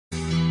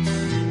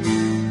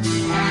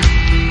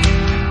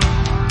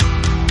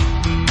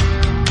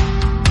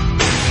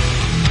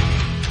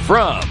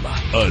From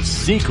a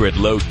secret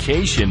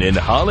location in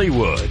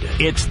Hollywood,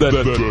 it's the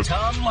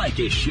Tom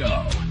Leykis Show.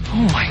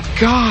 Oh, my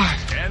God.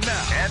 And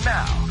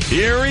now,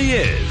 here he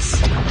is,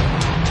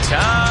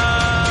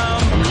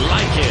 Tom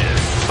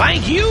Leykis.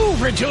 Thank you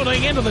for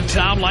tuning into the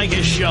Tom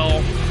Leykis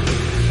Show.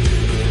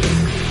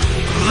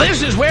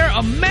 This is where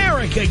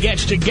America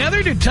gets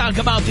together to talk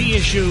about the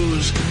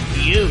issues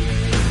you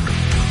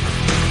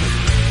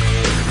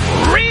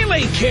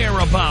really care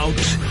about.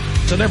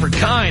 It's a different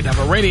kind of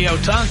a radio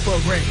talk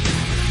program.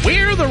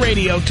 We're the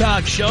radio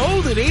talk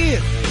show that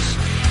is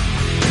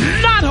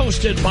not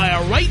hosted by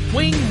a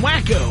right-wing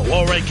wacko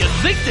or a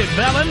convicted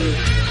felon.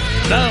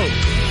 No.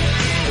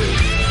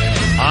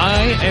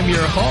 I am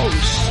your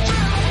host.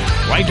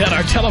 Write down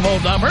our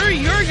telephone number.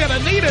 You're going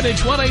to need it.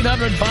 It's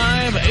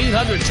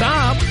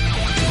 1-800-5800-TOM.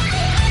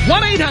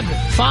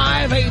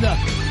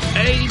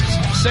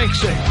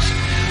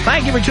 1-800-5800-866.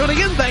 Thank you for tuning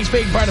in. Thanks for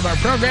being part of our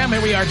program.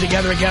 Here we are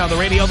together again on the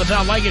radio, the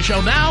Tom Leykis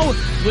Show, now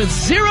with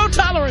zero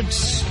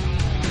tolerance.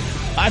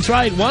 That's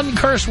right, one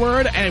curse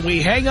word and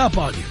we hang up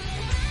on you.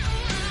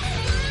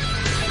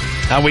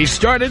 Now, we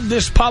started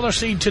this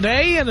policy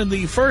today, and in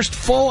the first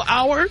full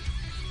hour,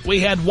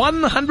 we had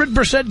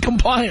 100%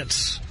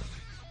 compliance.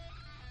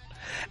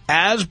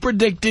 As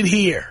predicted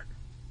here.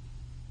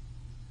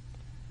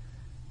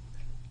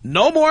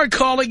 No more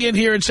calling in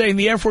here and saying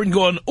the F word and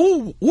going,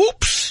 ooh,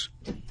 whoops.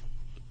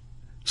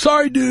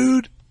 Sorry,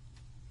 dude.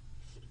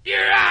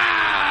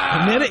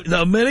 Yeah.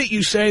 The minute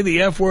you say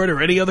the F word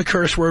or any other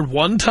curse word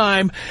one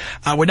time,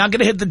 we're not going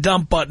to hit the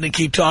dump button and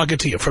keep talking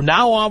to you. From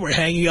now on, we're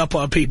hanging up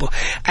on people.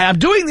 And I'm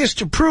doing this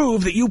to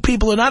prove that you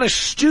people are not as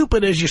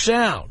stupid as you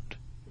sound.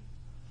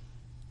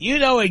 You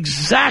know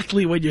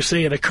exactly when you're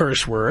saying a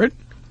curse word.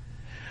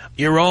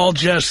 You're all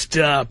just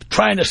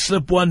trying to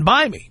slip one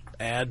by me.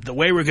 And the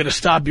way we're going to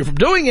stop you from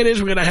doing it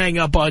is we're going to hang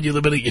up on you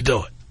the minute you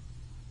do it.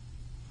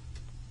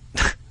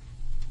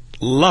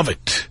 Love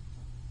it.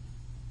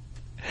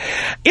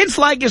 It's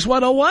Leykis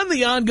 101,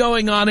 the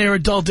ongoing on-air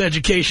adult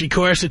education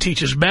course that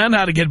teaches men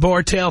how to get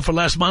more tail for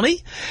less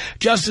money.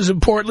 Just as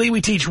importantly, we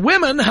teach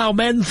women how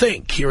men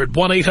think here at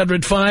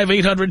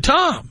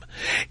 1-800-5800-TOM.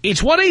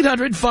 It's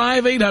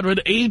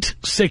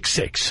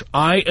 1-800-5800-866.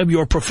 I am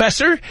your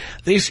professor.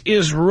 This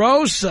is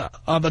Rosa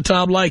on the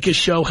Tom Leykis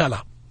Show. Hello.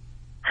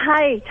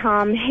 Hi,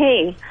 Tom.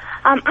 Hey,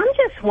 I'm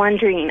just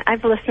wondering,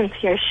 I've listened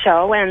to your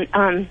show,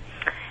 and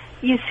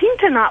you seem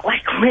to not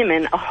like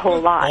women a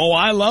whole lot. Oh,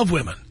 I love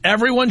women.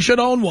 Everyone should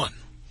own one.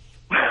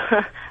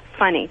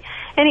 Funny.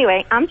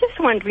 Anyway, I'm just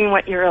wondering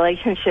what your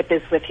relationship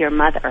is with your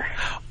mother.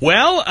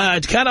 Well,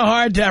 it's kind of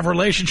hard to have a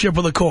relationship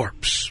with a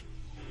corpse.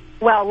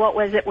 Well, what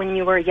was it when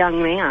you were a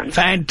young man?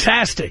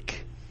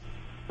 Fantastic.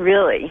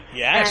 Really?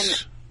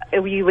 Yes.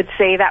 And you would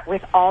say that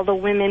with all the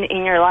women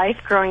in your life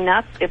growing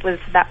up, it was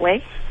that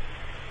way?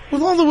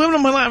 With all the women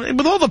in my life,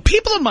 with all the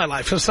people in my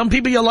life. So some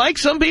people you like,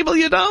 some people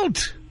you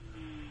don't.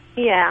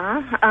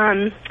 Yeah.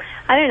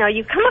 I don't know.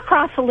 You come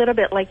across a little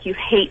bit like you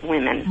hate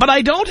women. But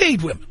I don't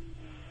hate women.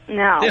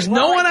 No. There's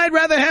no one I'd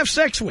rather have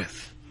sex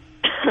with.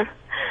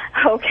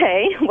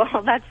 Okay.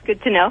 Well, that's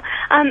good to know.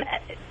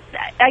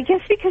 I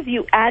guess because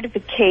you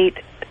advocate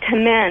to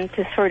men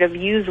to sort of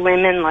use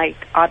women like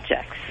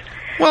objects.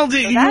 Well,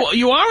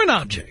 you are an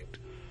object.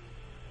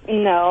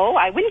 No,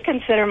 I wouldn't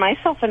consider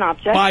myself an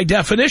object. By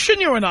definition,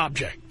 you're an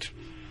object.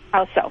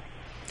 How so?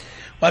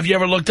 Well, have you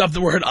ever looked up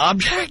the word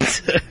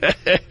object?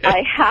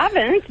 I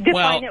haven't.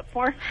 Define it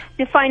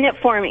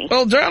for me.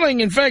 Well,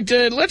 darling, in fact,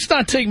 let's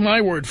not take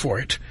my word for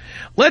it.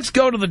 Let's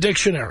go to the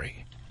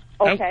dictionary.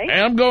 Okay.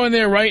 I'm going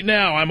there right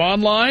now. I'm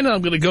online.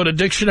 I'm going to go to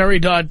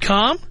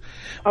dictionary.com,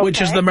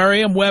 which is the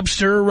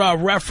Merriam-Webster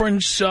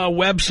reference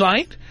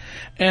website.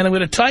 And I'm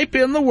going to type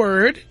in the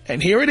word,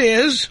 and here it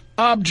is,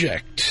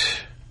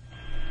 object.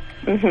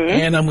 Mm-hmm.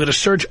 And I'm going to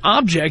search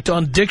object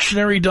on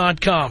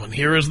dictionary.com. And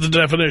here is the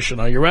definition.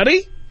 Are you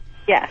ready?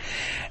 Yes.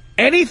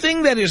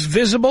 Anything that is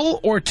visible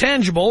or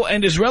tangible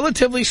and is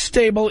relatively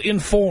stable in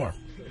form.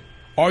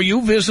 Are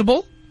you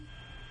visible?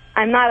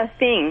 I'm not a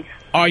thing.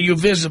 Are you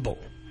visible?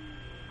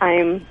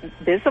 I'm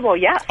visible,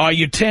 yes. Are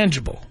you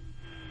tangible?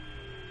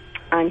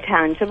 I'm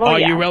tangible, Are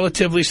yes. you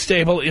relatively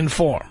stable in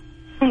form?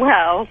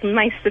 Well,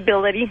 my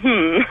stability,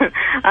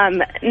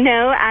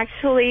 no,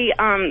 actually,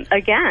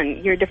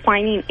 again, you're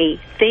defining a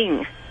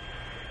thing.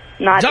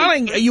 Not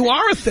Darling, you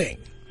are a thing.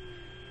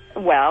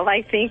 Well,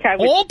 I think I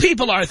would... All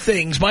people are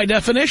things by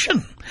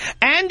definition.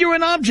 And you're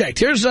an object.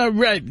 Here's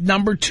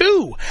number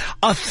 2.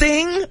 A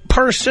thing,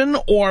 person,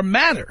 or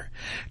matter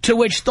to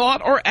which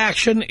thought or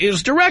action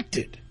is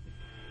directed.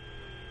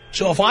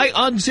 So if I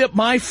unzip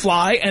my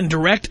fly and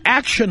direct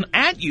action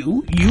at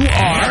you, you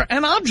are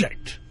an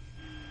object.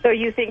 So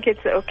you think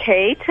it's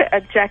okay to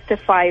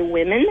objectify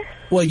women?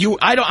 Well,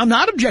 I'm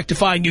not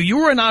objectifying you. You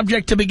were an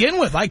object to begin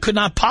with. I could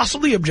not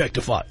possibly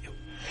objectify you.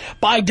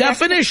 By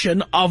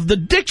definition of the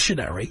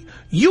dictionary,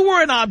 you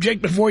were an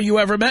object before you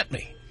ever met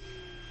me.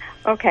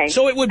 Okay.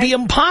 So it would be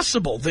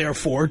impossible,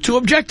 therefore, to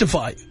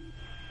objectify you.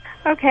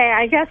 Okay,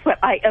 I guess what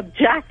I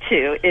object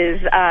to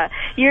is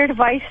your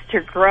advice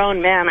to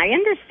grown men. I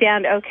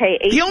understand, okay...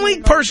 The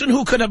only person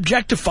who could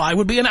objectify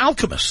would be an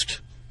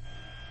alchemist.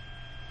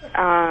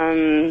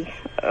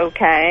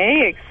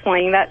 Okay,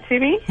 explain that to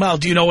me. Well,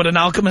 do you know what an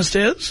alchemist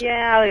is?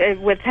 Yeah,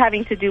 with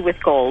having to do with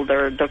gold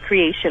or the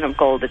creation of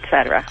gold,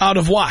 etc. Out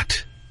of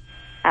what?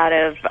 Out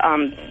of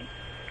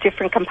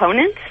different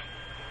components?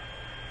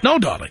 No,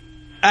 darling.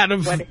 Out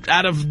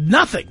of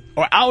nothing.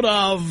 Or out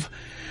of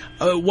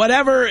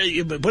whatever. Put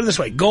it this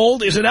way.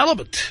 Gold is an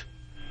element.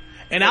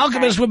 An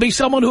alchemist would be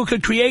someone who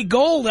could create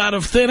gold out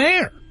of thin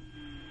air.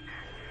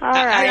 All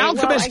right. An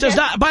alchemist does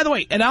not, by the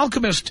way, an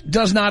alchemist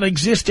does not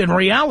exist in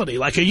reality,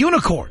 like a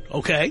unicorn,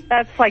 okay?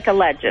 That's like a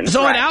legend.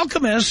 So right.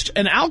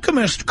 an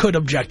alchemist could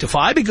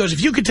objectify, because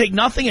if you could take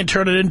nothing and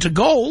turn it into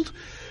gold,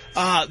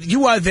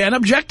 you are then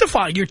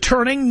objectifying. You're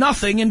turning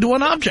nothing into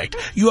an object.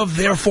 You have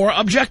therefore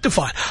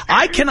objectified.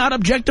 I cannot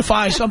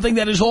objectify something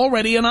that is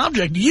already an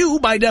object.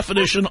 You, by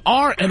definition,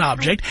 are an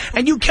object,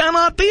 and you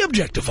cannot be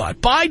objectified,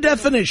 by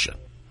definition.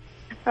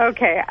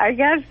 Okay, I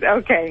guess,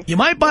 okay. You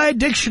might buy a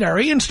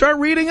dictionary and start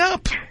reading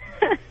up.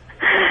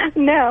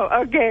 No,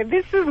 okay,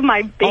 this is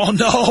my big... Oh,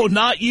 no,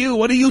 not you.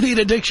 What do you need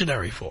a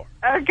dictionary for?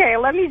 Okay,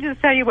 let me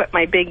just tell you what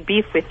my big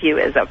beef with you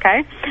is,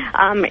 okay?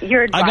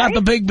 Your advice... I got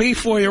the big beef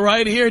for you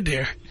right here,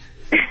 dear.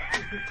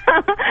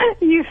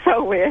 You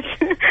so wish.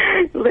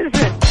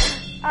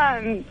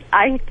 Listen,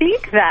 I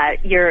think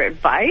that your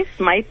advice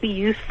might be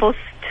useful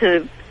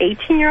to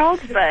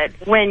 18-year-olds, but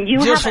when you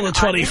just have... for the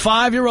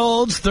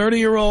 25-year-olds,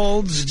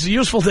 30-year-olds, it's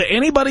useful to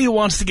anybody who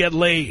wants to get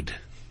laid.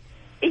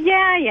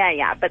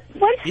 Yeah, but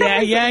once...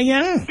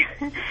 Yeah.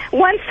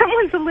 Once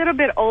someone's a little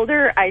bit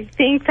older, I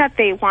think that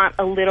they want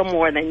a little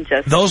more than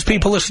just... Those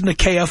people listen to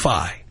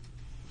KFI.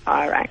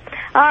 All right,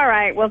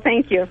 well,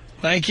 thank you.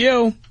 Thank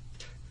you.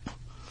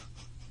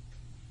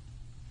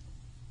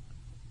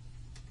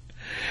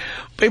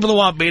 People who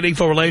want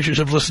meaningful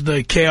relationships listen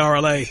to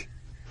KRLA.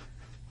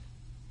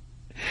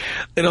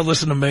 They don't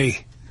listen to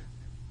me.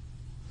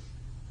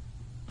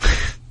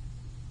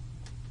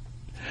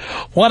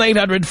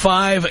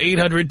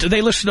 1-800-5800.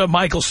 They listen to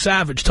Michael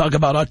Savage talk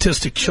about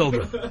autistic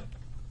children.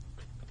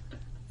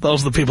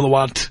 Those are the people who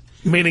want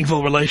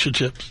meaningful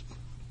relationships.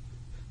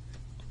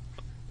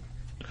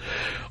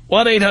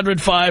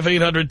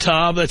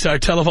 1-800-5800-TOM. That's our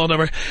telephone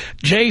number.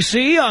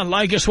 JC on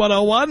Leykis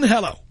 101.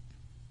 Hello.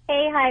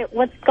 Hey, hi.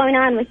 What's going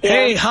on with you?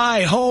 Hey,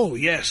 hi, ho.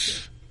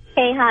 Yes.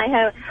 Hey, hi,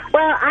 ho.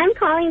 Well, I'm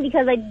calling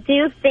because I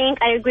do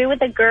think I agree with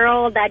the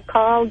girl that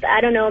called,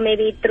 I don't know,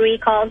 maybe 3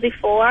 calls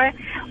before,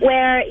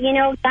 where, you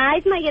know,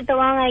 guys might get the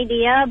wrong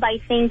idea by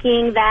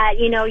thinking that,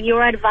 you know,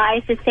 your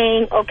advice is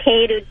saying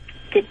okay to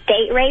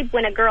date rape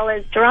when a girl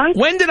is drunk.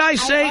 When did I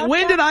say,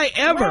 when did I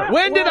ever,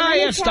 when did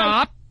I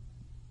stop?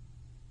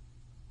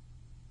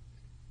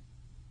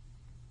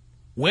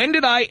 When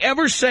did I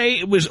ever say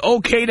it was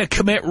okay to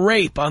commit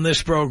rape on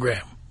this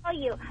program?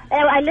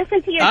 I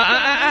listened to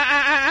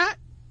your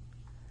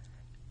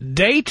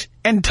Date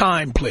and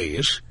time,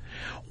 please.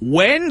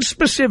 When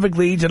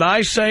specifically did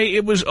I say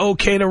it was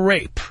okay to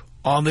rape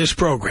on this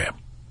program?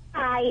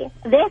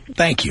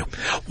 Thank you.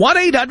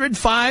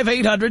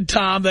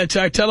 1-800-5800-TOM. That's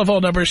our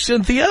telephone number.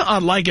 Cynthia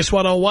on Leykis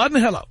 101.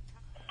 Hello.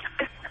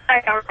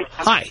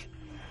 Hi.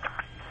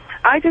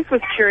 I just was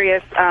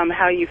curious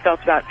how you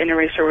felt about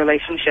interracial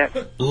relationships.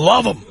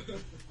 Love them.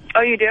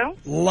 Oh, you do?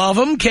 Love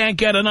them. Can't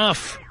get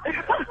enough.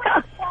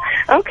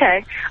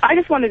 Okay. I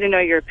just wanted to know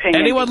your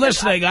opinion. Anyone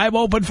listening, I'm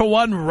open for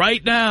one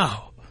right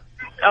now.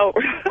 Oh,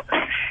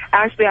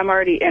 actually, I'm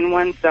already in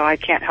one, so I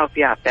can't help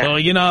you out there. Oh,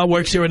 you know how it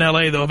works here in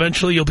L.A., though.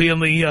 Eventually, you'll be in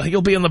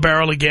the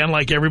barrel again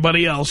like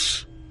everybody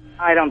else.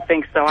 I don't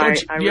think so. I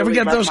you really ever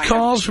get love those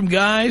calls from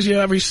guys, you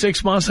know, every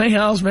 6 months? Hey,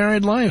 how's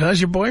married life? How's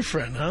your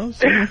boyfriend?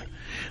 How's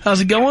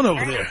it going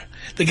over there?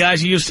 The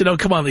guys you used to know,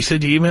 come on, they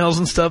send you emails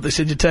and stuff? They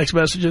send you text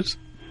messages?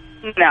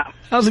 No.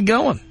 How's it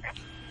going?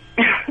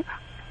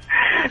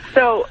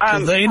 So,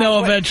 they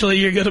know eventually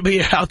you're going to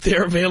be out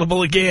there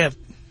available again.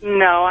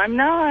 No, I'm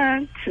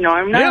not. No,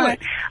 I'm not. Really?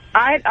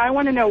 I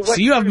want to know what... So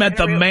you have met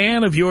the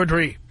man of your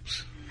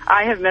dreams.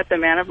 I have met the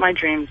man of my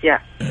dreams,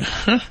 yes.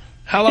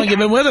 How long have you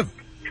been with him?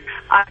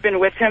 I've been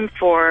with him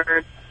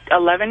for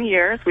 11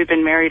 years. We've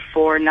been married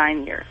for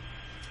 9 years.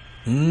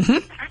 Mm-hmm.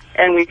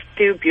 And we have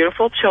 2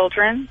 beautiful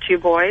children, 2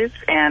 boys,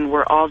 and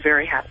we're all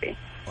very happy.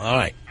 All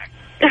right.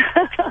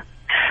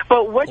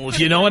 But what... Well, if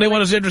you know anyone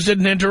who's interested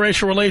in an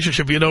interracial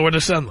relationship, you know where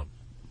to send them.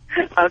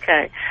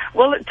 Okay.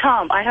 Well,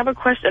 Tom, I have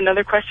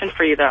another question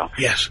for you, though.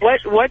 Yes.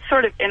 What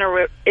sort of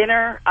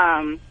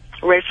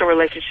racial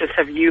relationships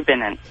have you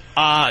been in?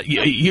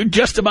 You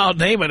just about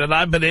name it, and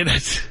I've been in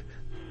it.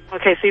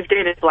 Okay, so you've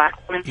dated black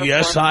women before?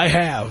 Yes, I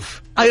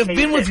have. I have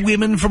been with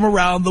women from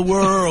around the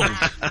world.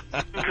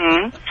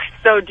 Mm-hmm.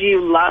 So do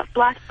you love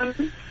black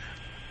women?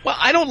 Well,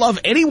 I don't love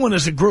anyone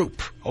as a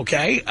group,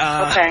 okay?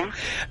 Okay.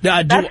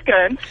 That's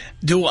good.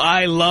 Do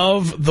I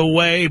love the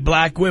way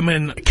black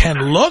women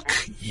can look?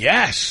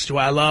 Yes. Do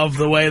I love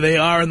the way they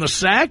are in the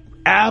sack?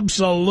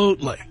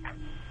 Absolutely.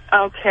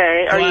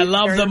 Okay. Do I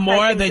love them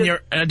more than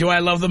do I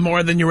love them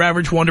more than your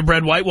average Wonder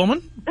Bread white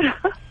woman?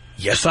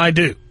 Yes, I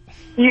do.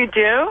 You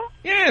do?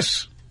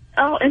 Yes.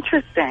 Oh,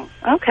 interesting.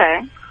 Okay.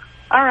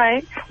 All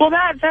right. Well,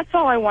 that's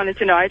all I wanted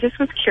to know. I just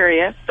was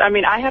curious. I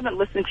mean, I haven't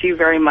listened to you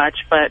very much,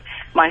 but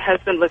my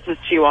husband listens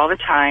to you all the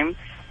time,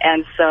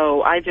 and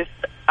so I just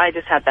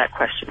had that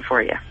question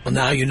for you. Well,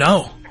 now you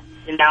know.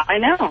 Now I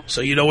know.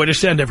 So you know where to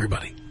send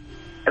everybody.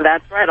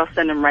 That's right. I'll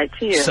send them right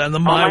to you. Send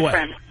them my way.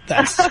 Friends.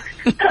 That's.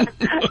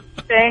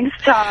 Thanks,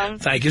 Tom.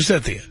 Thank you,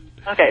 Cynthia.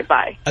 Okay,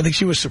 bye. I think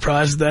she was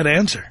surprised at that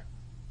answer.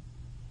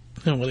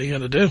 And what are you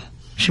going to do?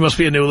 She must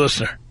be a new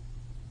listener.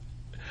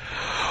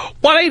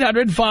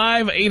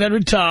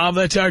 1-800-5800-TOM.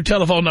 That's our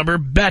telephone number.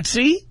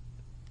 Betsy.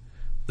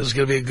 This is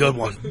going to be a good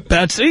one.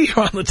 Betsy, you're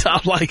on the Tom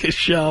Leykis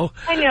show.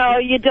 I know.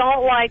 You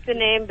don't like the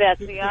name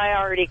Betsy. I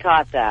already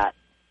caught that.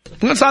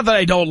 Well, it's not that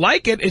I don't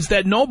like it. It's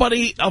that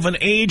nobody of an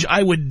age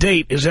I would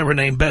date is ever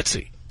named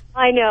Betsy.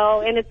 I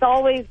know, and it's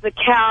always the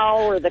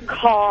cow or the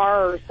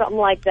car or something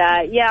like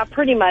that. Yeah,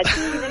 pretty much. If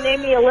you were to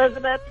name me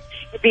Elizabeth,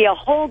 it'd be a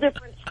whole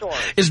different story.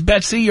 Is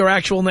Betsy your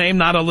actual name,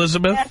 not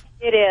Elizabeth? Yes,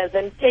 it is.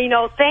 And, you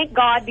know, thank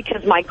God,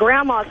 because my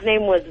grandma's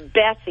name was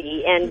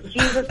Bessie, and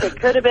Jesus, it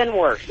could have been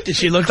worse. Did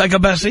she look like a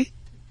Bessie?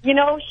 You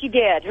know, she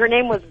did. Her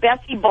name was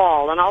Bessie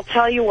Ball, and I'll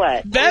tell you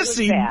what.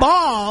 Bessie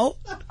Ball?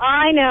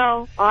 I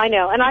know.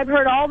 And I've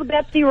heard all the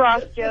Betsy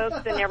Ross jokes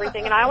and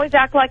everything, and I always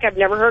act like I've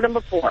never heard them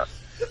before.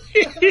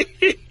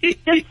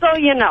 Just so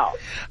you know.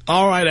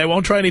 All right, I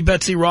won't try any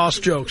Betsy Ross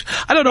jokes.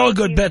 I don't know a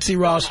good Betsy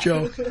Ross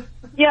joke.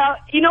 Yeah,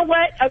 you know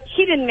what?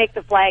 She didn't make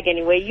the flag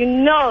anyway. You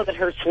know that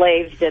her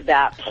slaves did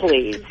that.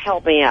 Please,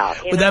 help me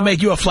out. Would that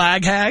make you a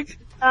flag hag?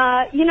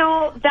 You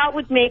know, that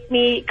would make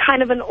me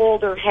kind of an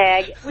older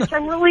hag, which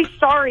I'm really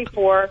sorry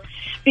for,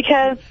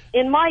 because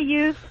in my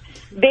youth,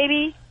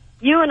 baby,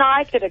 you and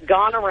I could have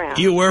gone around.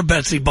 You were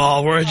Betsy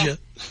Ball, weren't you?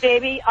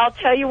 Baby, I'll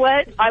tell you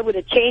what, I would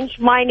have changed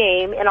my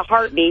name in a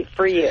heartbeat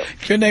for you.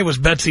 If your name was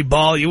Betsy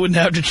Ball, you wouldn't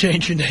have to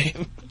change your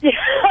name.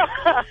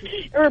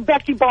 Or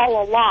Betsy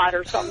Ball a lot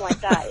or something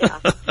like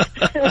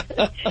that,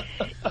 yeah.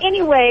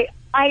 Anyway,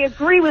 I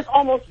agree with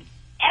almost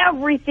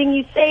everything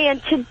you say,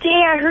 and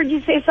today I heard you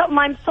say something.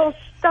 I'm so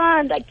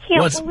stunned. I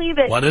can't believe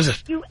it. What is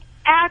it? You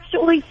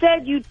actually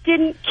said you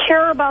didn't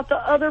care about the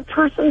other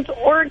person's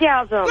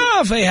orgasm.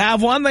 Well, if they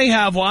have one, they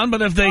have one,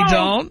 but if they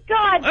don't...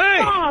 God,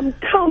 hey. Tom,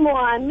 come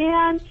on,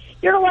 man.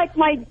 You're like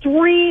my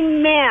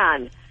dream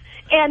man.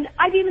 And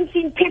I've even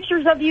seen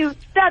pictures of you.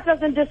 That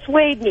doesn't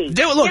dissuade me.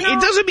 Dude, look,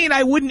 it doesn't mean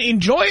I wouldn't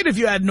enjoy it if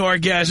you had an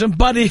orgasm,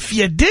 but if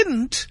you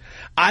didn't,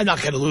 I'm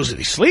not going to lose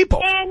any sleep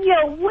over it. And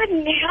you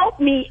wouldn't help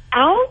me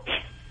out?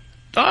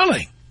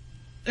 Darling,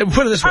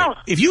 put it this way.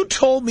 If you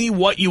told me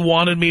what you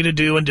wanted me to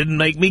do and didn't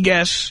make me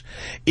guess,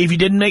 if you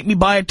didn't make me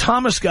buy a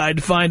Thomas guide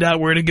to find out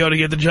where to go to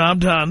get the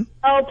job done.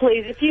 Oh,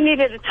 please. If you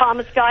needed a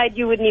Thomas guide,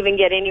 you wouldn't even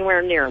get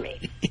anywhere near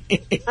me.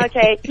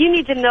 Okay? You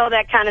need to know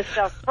that kind of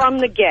stuff from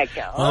the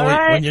get-go, all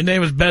right? When your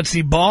name is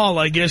Betsy Ball,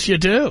 I guess you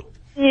do.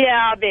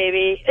 Yeah,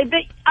 baby.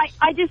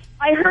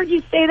 I heard you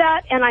say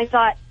that, and I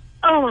thought,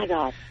 oh, my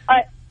God.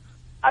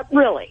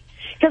 Really.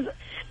 Because,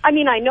 I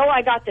mean, I know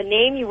I got the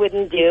name you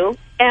wouldn't do,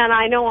 and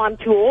I know I'm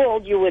too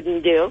old you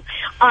wouldn't do.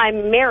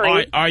 I'm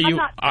married. Are you?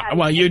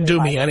 Well, you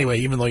do me anyway,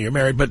 even though you're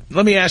married. But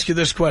let me ask you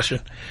this question: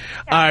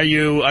 yeah. Are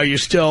you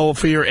still,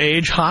 for your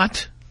age,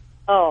 hot?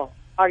 Oh,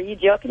 are you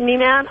joking me,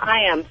 man?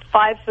 I am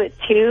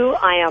 5'2".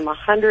 I am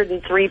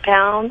 103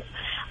 pounds.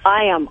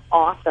 I am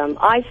awesome.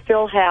 I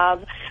still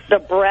have the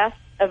breasts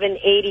of an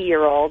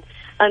 80-year-old.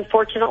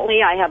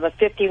 Unfortunately, I have a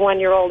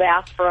 51-year-old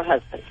ass for a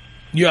husband.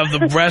 You have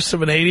the breasts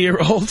of an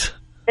 80-year-old?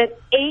 An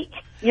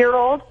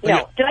 8-year-old?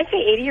 No. Did I say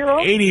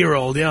 80-year-old?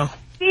 80-year-old, yeah.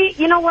 See,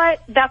 you know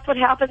what? That's what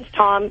happens,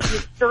 Tom. You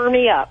stir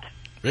me up.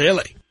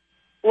 Really?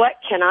 What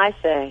can I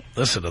say?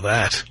 Listen to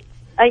that.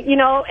 You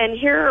know, and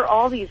here are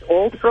all these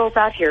old girls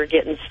out here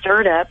getting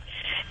stirred up,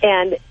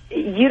 and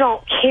you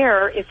don't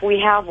care if we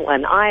have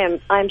one. I'm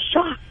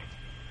shocked.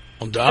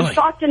 Well, darling. I'm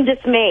shocked and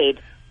dismayed.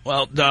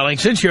 Well, darling,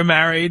 since you're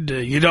married,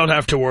 you don't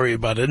have to worry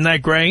about it. Isn't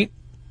that great?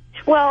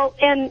 Well,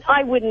 and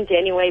I wouldn't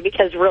anyway,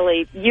 because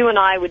really, you and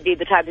I would be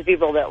the type of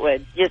people that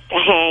would just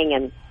hang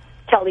and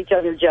tell each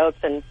other jokes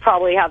and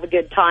probably have a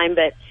good time.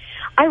 But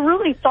I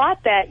really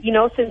thought that, you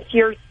know, since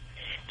you're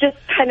just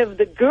kind of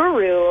the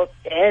guru,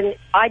 and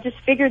I just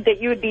figured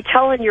that you would be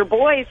telling your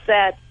boys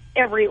that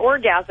every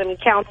orgasm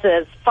counts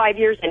as 5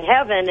 years in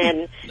heaven.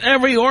 And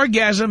every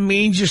orgasm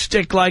means you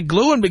stick like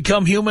glue and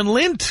become human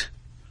lint.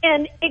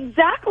 And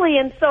exactly,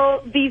 and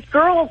so these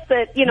girls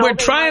that, you know... We're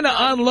trying to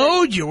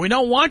unload you. We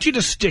don't want you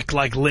to stick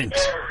like lint.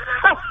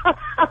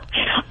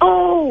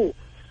 Oh,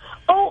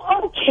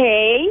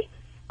 okay.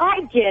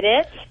 I get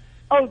it.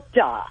 Oh,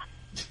 duh.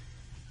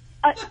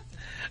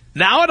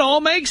 Now it all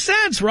makes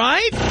sense,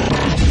 right?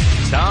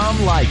 Tom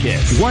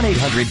Leykis.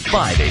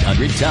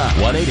 1-800-5800-TOM.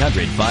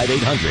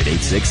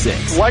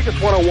 1-800-5800-866.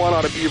 Leykis 101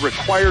 ought to be a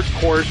required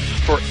course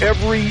for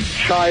every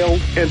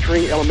child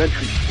entering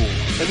elementary school.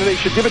 and then they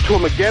should give it to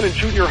them again in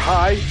junior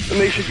high, and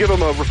they should give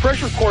them a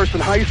refresher course in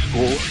high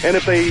school, and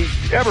if they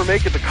ever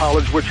make it to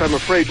college, which I'm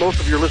afraid most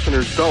of your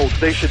listeners don't,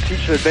 they should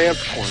teach an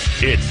advanced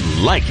course. It's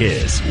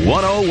Leykis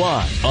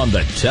 101 on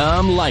the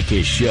Tom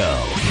Leykis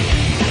Show.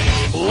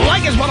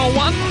 Leykis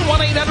 101,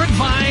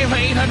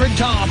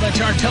 1-800-5800-TOM.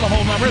 That's our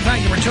telephone number.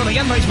 Thank you for tuning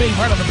in. Thanks for being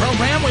part of the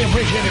program. We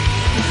appreciate it.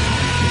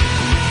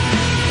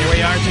 Here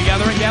we are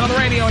together again on the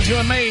radio. It's you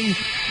and me.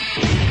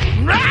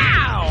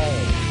 Now!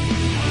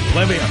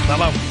 Olivia,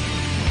 hello.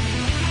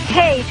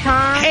 Hey,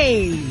 Tom.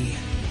 Hey.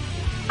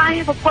 I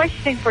have a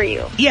question for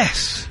you.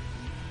 Yes.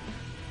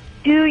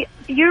 Do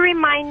you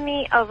remind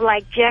me of,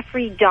 like,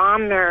 Jeffrey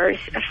Dahmer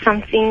or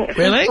something?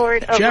 Really?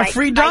 Sort of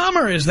Jeffrey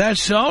Dahmer, is that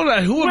so?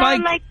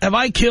 Have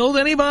I killed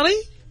anybody?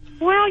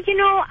 Well, you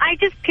know, I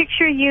just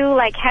picture you,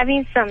 like,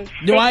 having some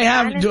Do I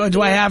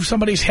have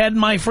somebody's head in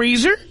my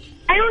freezer?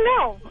 I don't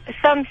know.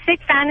 Some sick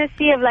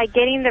fantasy of, like,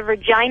 getting the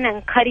vagina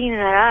and cutting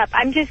it up.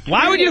 I'm just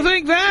curious. Why would you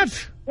think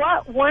that?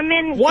 What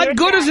woman... What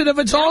good is it if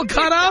it's all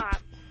cut up?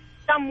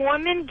 Some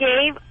woman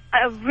gave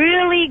a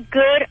really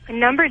good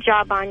number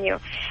job on you.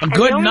 A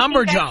good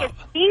number job? I can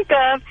think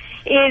of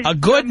is... A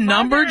good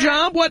number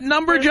job? What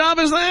number job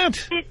is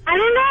that? I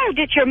don't know.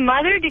 Did your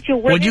mother...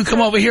 Would you come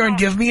over here and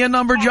give me a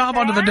number job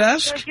under the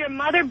desk? Was your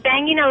mother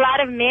banging a lot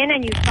of men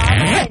and you saw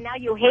that and now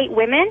you hate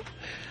women?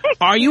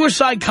 Are you a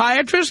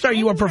psychiatrist? Are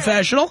you a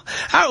professional?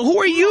 Who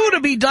are you to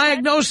be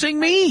diagnosing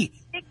me?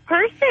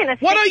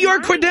 What are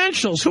your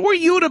credentials? Who are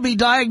you to be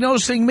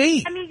diagnosing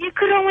me? I mean, you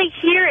could only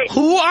hear it.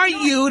 Who are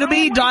you to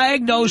be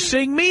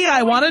diagnosing me?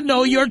 I want to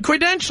know your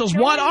credentials.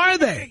 What are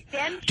they?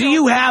 Do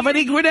you have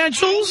any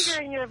credentials?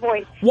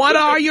 What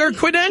are your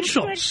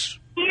credentials?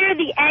 Hear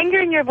the anger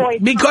in your voice.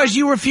 Because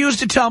you refuse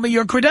to tell me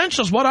your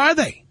credentials. What are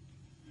they?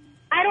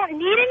 I don't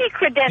need any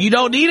credentials. You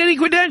don't need any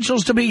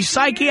credentials to be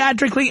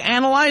psychiatrically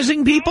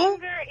analyzing people?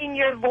 Anger in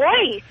your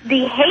voice.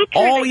 The hatred.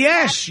 Oh,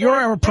 yes.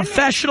 You're a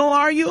professional,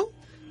 are you?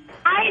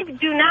 I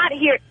do not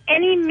hear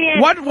any men.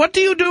 What do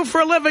you do for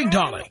a living,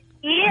 darling?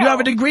 You have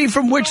a degree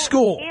from which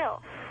school?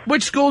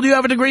 Which school do you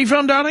have a degree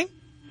from, darling?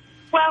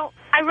 Well,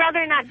 I'd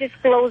rather not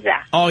disclose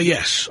that. Oh,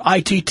 yes.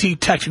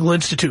 ITT Technical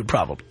Institute,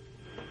 probably.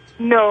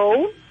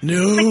 No.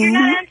 No. But you're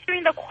not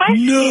answering the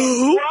question.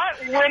 No.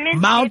 What women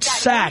Mount did that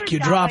Sac, you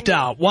dropped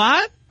out.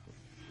 What?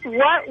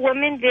 What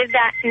woman did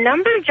that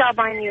number job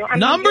on you?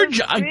 Number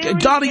job? Really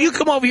Donna, you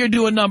come over here and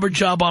do a number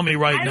job on me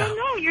now. I don't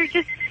know. You're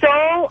just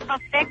so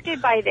affected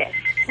by this.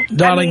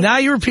 Darling, now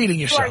you're repeating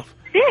yourself.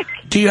 You are sick.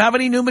 Do you have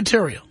any new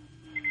material?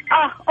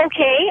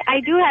 Okay.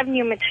 I do have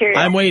new material.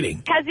 I'm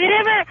waiting. Has it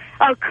ever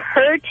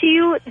occurred to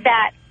you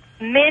that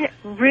men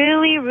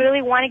really,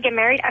 really want to get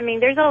married? I mean,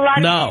 there's a lot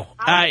of... No.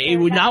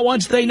 Not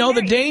once they know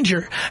the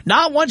danger.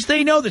 Not once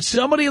they know that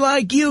somebody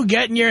like you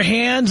getting your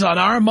hands on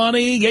our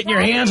money, getting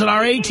your hands on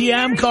our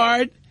ATM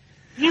card...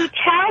 You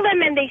tell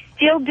them and they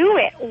still do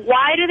it.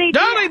 Why do they do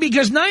Darling,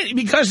 that?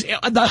 because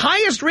the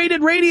highest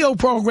rated radio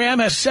program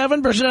has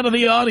 7% of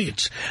the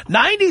audience.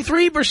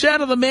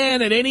 93% of the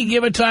men at any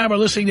given time are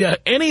listening to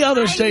any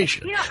other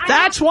station.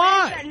 That's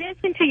why. I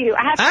listen to you.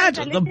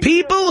 The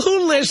people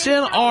who listen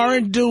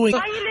aren't doing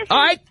it. All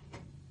right.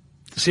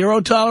 Zero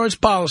tolerance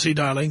policy,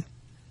 darling.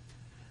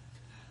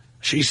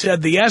 She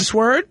said the S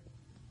word,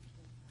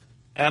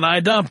 and I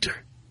dumped her.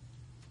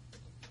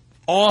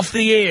 Off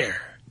the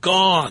air.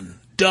 Gone.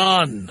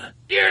 Done.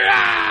 You're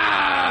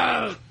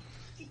out!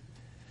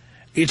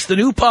 It's the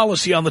new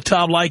policy on the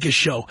Tom Leykis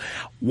Show.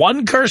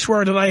 One curse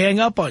word and I hang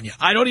up on you.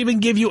 I don't even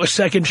give you a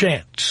second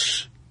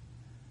chance.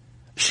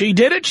 She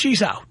did it,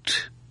 she's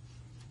out.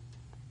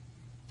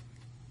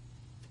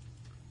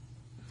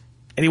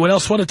 Anyone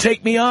else want to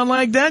take me on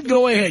like that?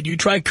 Go ahead. You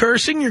try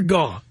cursing, you're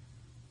gone.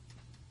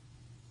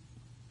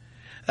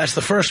 That's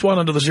the first one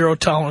under the zero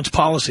tolerance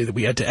policy that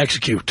we had to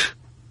execute.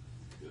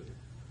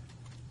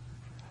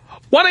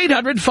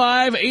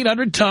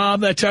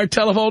 1-800-5800-TOM. That's our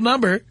telephone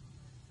number.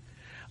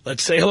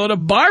 Let's say hello to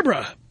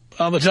Barbara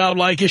on the Tom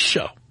Leykis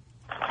Show.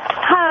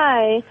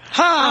 Hi.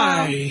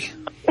 Hi.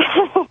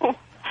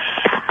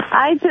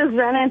 I just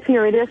ran into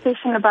your radio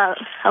station about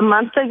a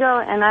month ago,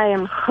 and I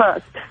am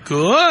hooked.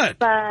 Good.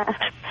 But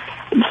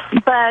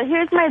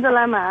here's my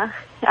dilemma.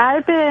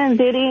 I've been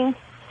dating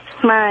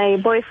my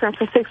boyfriend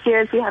for 6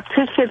 years. We have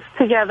 2 kids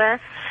together.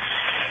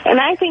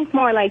 And I think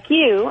more like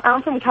you.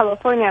 I'm from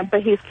California,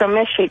 but he's from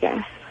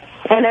Michigan.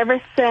 And ever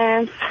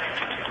since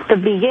the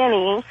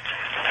beginning,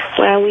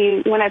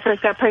 when I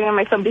first got pregnant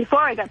with my son,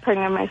 before I got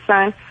pregnant with my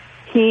son,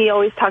 he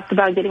always talked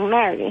about getting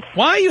married.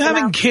 Why are you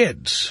having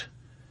kids?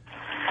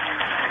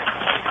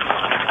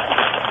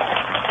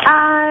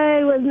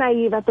 I was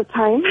naive at the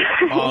time.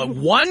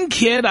 1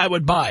 kid, I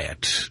would buy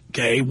it.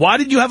 Okay, why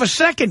did you have a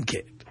second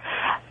kid?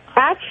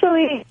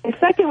 Actually, the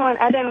second one,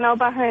 I didn't know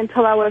about her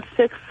until I was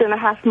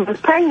 6.5 months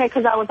pregnant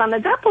because I was on the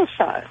double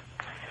shot.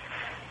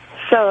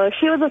 So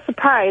she was a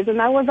surprise, and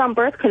I was on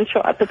birth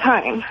control at the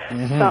time.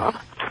 Mm-hmm. So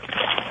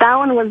that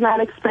one was not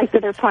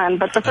expected or planned.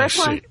 But the first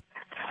one,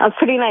 I was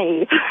pretty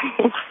naive.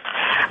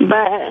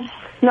 But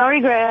no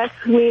regrets.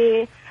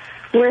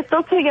 We're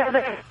still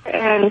together,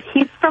 and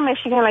he's from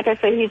Michigan. Like I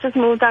said, he just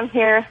moved down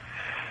here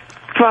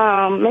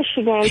From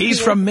Michigan. He's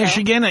from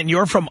Michigan, and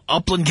you're from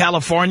Upland,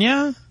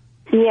 California?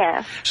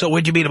 Yes. So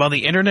where'd you meet him, on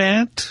the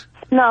Internet?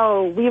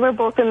 No, we were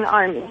both in the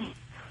Army.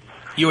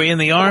 You were in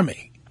the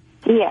Army?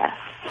 Yes.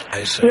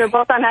 I see. We were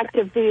both on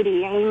active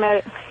duty, and we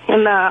met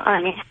in the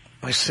Army.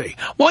 I see.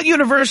 What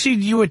university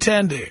did you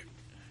attend here?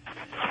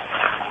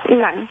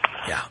 None.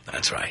 Yeah,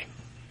 that's right.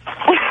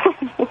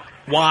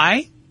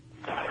 Why?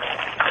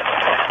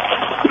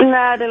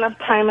 Not enough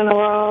time in the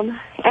world.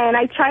 And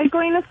I tried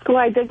going to school.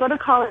 I did go to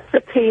college for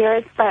 2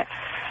 years, but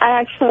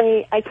I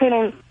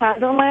couldn't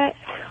handle it,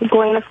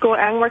 going to school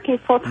and working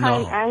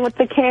full-time and with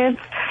the kids.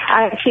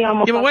 I actually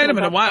almost... Yeah, but wait a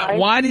minute.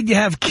 Why did you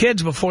have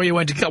kids before you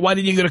went to... Why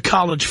didn't you go to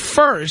college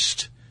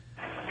first?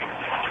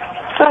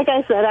 Like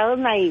I said, I was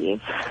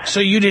naive. So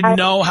you didn't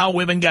know how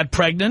women got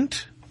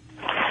pregnant?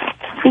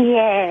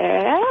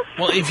 Yeah.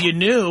 Well, if you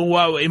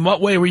knew, in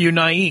what way were you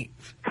naive?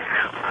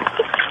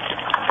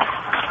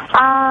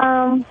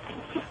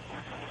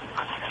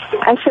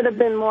 I should have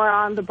been more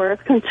on the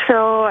birth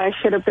control. I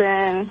should have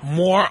been...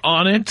 More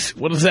on it?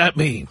 What does that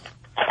mean?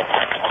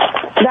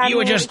 You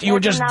were just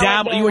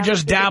dabbling?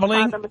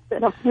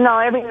 No,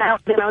 every now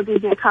and then I was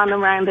using a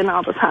condom around and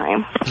all the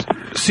time.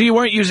 So you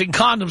weren't using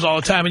condoms all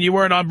the time, and you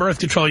weren't on birth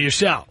control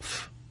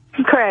yourself?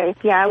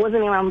 Correct. Yeah, I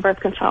wasn't even on birth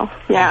control.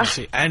 Yeah.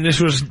 See. And this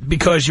was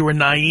because you were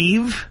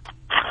naive?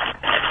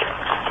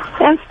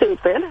 And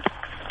stupid.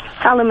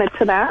 I'll admit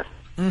to that.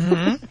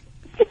 Mm-hmm.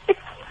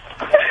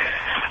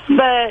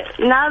 But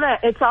now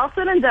that it's all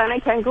said and done, I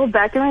can't go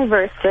back and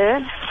reverse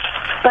it.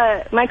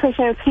 But my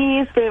question is,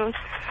 he's been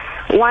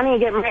wanting to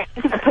get married.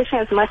 He's not pushing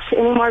as much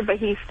anymore, but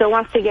he still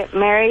wants to get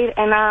married.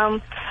 And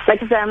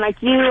like I said, I'm like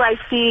you. I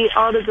see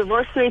all the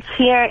divorce rates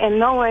here, and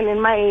no one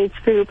in my age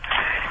group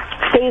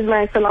stays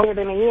married for longer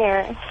than a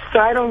year. So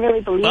I don't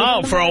really believe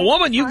in for a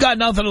woman, you've got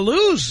nothing to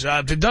lose.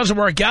 If it doesn't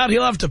work out,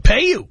 he'll have to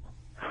pay you.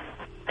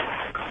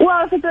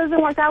 Well, if it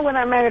doesn't work out when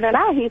I'm married or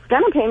not, he's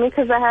going to pay me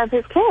because I have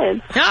his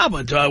kids. Yeah,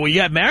 but when you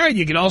get married,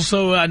 you can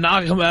also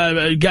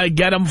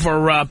get him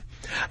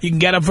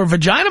for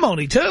vagina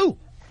money, too.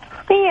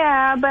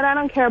 Yeah, but I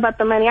don't care about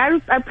the money. I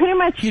pretty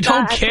much... You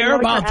don't care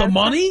about the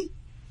money?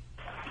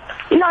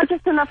 No,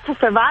 just enough to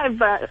survive,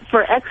 but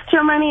for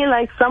extra money,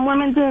 like some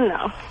women do,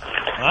 no.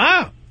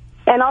 Ah.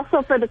 And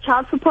also for the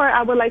child support,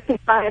 I would like to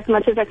buy as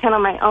much as I can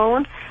on my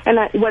own. And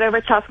whatever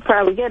child support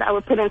I would get, I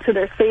would put into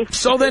their safe.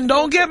 So then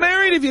don't get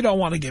married if you don't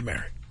want to get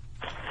married.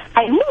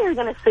 I knew you were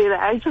going to say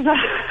that.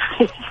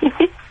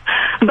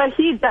 But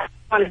he doesn't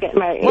want to get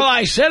married. Well,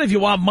 I said if you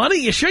want money,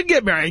 you should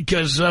get married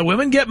because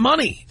women get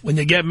money. When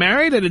you get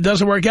married and it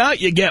doesn't work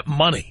out, you get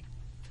money.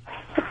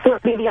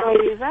 Would be the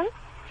only reason?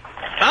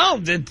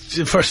 Oh,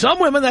 for some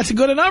women, that's a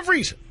good enough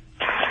reason.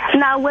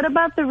 Now, what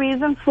about the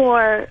reason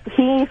for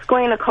he's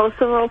going to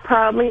Kosovo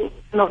probably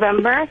in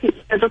November? He's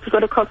scheduled to go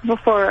to Kosovo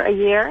for a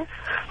year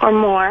or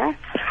more.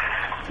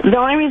 The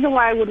only reason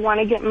why I would want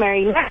to get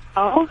married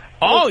now...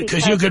 Oh,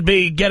 because you could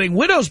be getting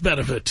widow's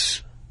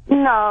benefits.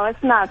 No,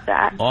 it's not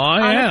that. Oh,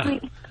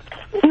 honestly, yeah.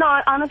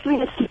 No, honestly,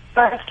 it's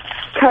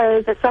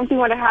because if something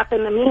were to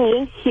happen to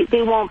me,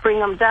 they won't bring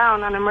him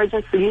down on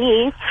emergency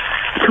leave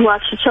to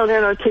watch the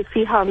children or to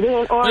see how I'm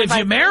doing. Or but if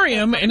you marry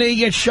him and then he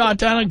gets shot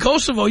down in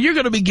Kosovo, you're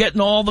going to be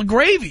getting all the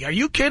gravy. Are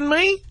you kidding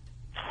me?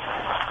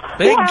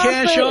 Big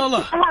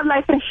cashola. I have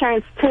life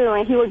insurance, too,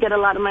 and he would get a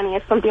lot of money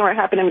if something were to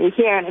happen to me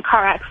here in a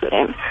car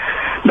accident.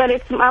 But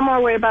I'm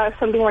more worried about if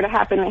something were to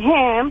happen to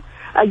him.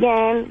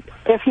 Again,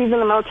 if he's in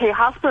the military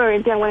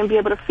hospital, then I wouldn't be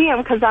able to see him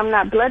because I'm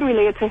not blood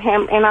related to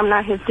him and I'm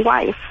not his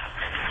wife.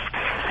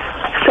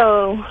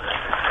 So,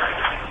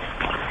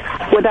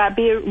 would that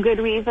be a good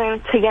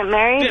reason to get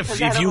married?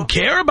 If you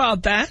care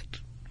about that.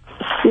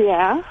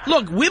 Yeah.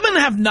 Look, women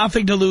have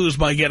nothing to lose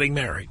by getting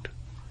married.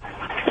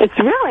 It's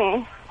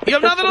really? You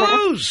have nothing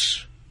to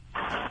lose.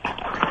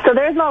 So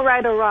there's no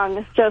right or wrong.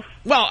 It's just...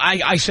 Well,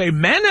 I say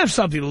men have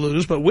something to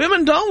lose, but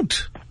women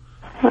don't.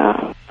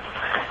 Oh.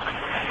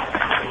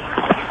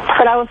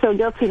 But I would feel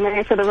guilty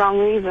married for the wrong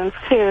reasons,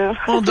 too.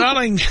 Well,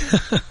 darling...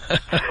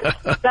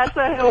 That's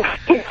what...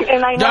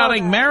 And I know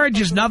darling, marriage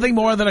is nothing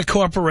more than a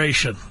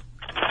corporation.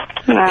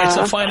 No. It's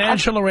a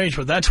financial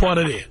arrangement. That's what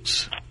it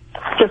is.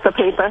 Just a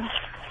paper?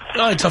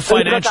 No, it's a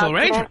financial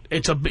arrangement.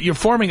 You're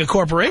forming a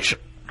corporation.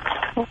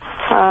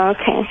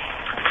 Okay.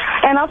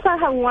 And also I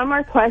have one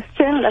more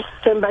question that's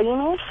been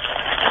bugging me.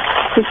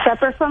 It's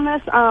separate from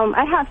this.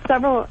 I have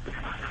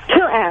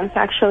two aunts,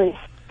 actually,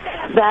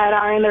 that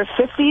are in their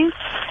 50s,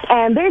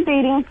 and they're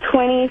dating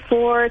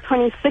 24,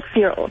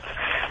 26-year-olds.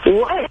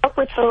 What is up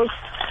with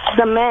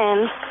the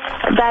men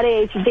that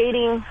age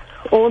dating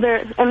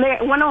older?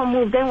 And one of them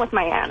moved in with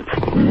my aunt.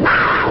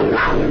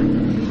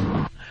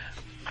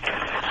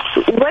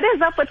 What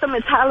is up with the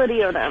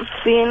mentality of them?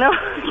 Do you know?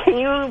 Can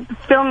you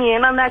fill me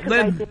in on that?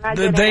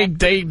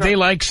 They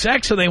like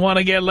sex and they want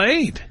to get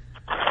laid.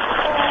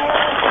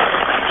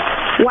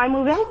 Why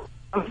move in?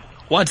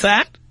 What's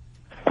that?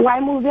 Why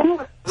move in?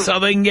 So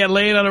they can get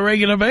laid on a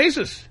regular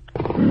basis.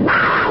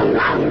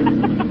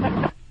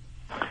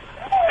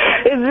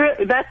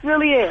 That's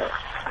really it.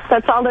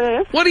 That's all there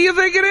is. What do you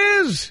think it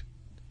is?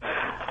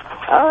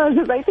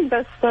 Because I think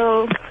that's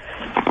so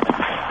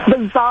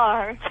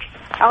bizarre.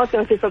 I was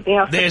going to say something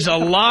else. There's a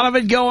lot of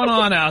it going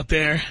on out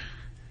there.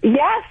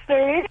 Yes,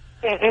 there is.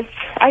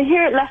 I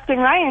hear it left and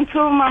right, and two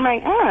of them are my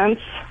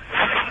aunts.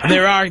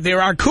 There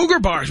are cougar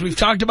bars. We've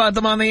talked about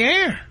them on the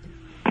air.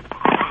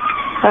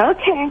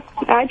 Okay.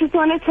 I just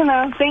wanted to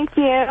know. Thank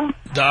you.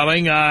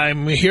 Darling,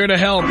 I'm here to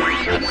help.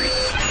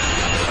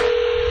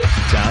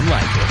 Tom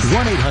Leykis.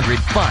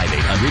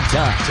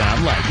 1-800-5800-TOM. Tom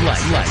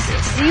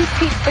Leykis. Do you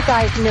teach the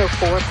guys no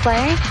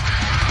foreplay?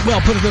 Well,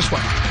 put it this way.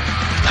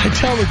 I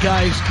tell the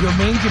guys, your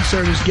main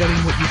concern is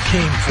getting what you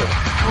came for.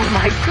 Oh,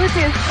 my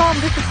goodness, Tom,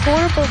 this is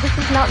horrible. This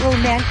is not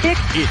romantic.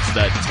 It's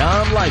the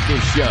Tom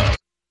Leykis Show.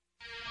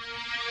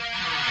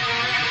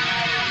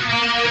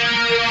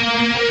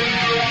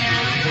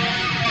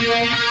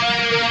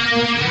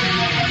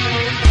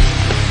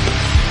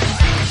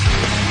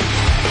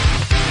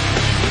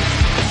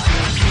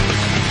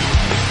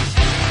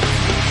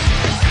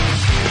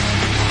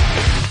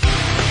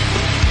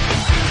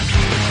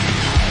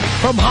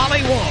 From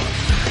Hollywood,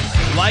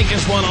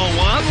 Leykis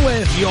 101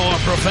 with your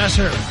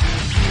professor.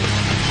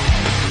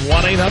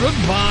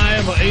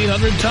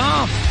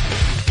 1-800-5800-TOM.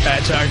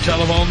 That's our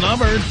telephone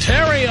number.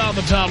 Terry on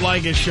the Tom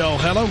Leykis Show.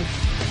 Hello.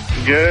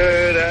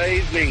 Good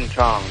evening,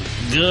 Tom.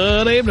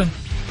 Good evening.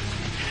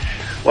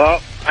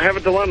 Well, I have a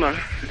dilemma,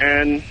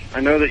 and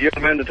I know that you're the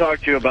man to talk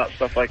to about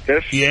stuff like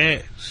this.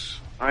 Yes.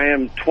 I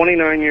am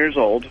 29 years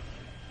old.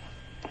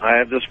 I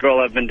have this girl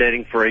I've been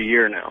dating for a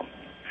year now.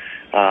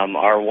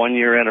 Our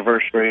 1-year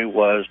anniversary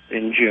was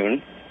in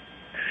June.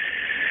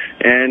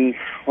 And,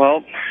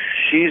 well,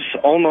 she's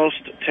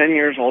almost 10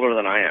 years older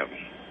than I am.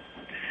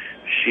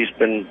 She's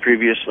been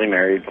previously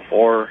married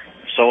before,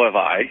 so have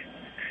I.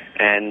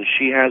 And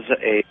she has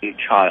a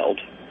child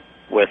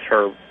with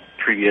her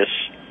previous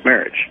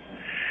marriage.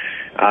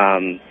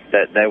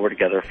 That they were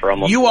together for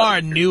almost... You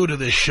are new to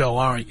this show,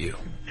 aren't you?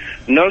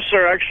 No,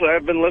 sir. Actually,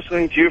 I've been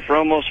listening to you for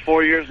almost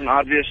 4 years, and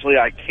obviously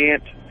I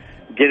can't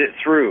get it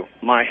through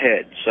my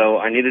head. So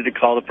I needed to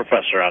call the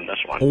professor on this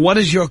one. What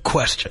is your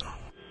question?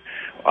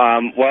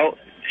 Well,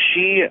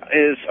 she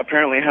is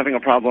apparently having a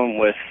problem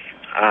with,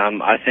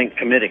 I think,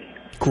 committing.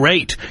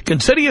 Great.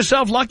 Consider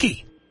yourself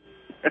lucky.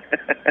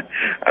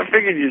 I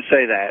figured you'd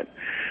say that.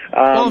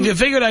 Well, if you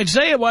figured I'd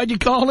say it, why'd you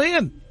call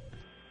in?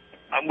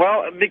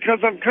 Well, because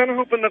I'm kind of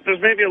hoping that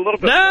there's maybe a little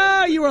bit...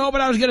 No, you were hoping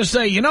I was going to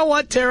say, you know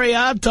what, Terry,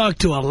 I've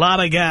talked to a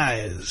lot of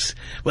guys,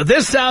 but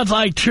this sounds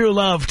like true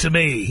love to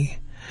me.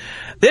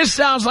 This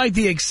sounds like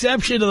the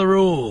exception to the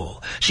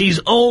rule. She's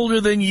older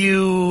than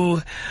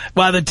you.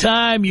 By the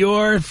time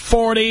you're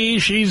 40,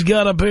 she's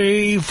going to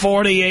be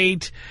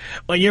 48.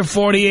 When you're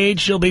 48,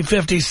 she'll be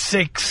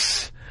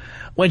 56.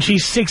 When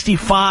she's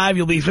 65,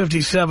 you'll be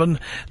 57.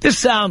 This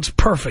sounds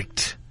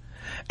perfect.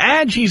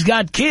 And she's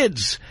got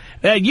kids.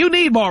 You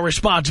need more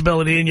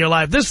responsibility in your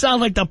life. This sounds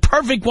like the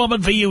perfect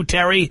woman for you,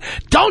 Terry.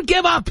 Don't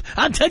give up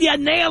until you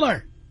nail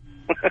her.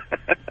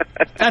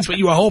 That's what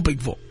you were hoping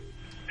for.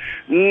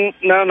 No,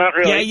 not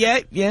really.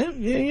 Yeah,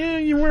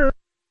 you were.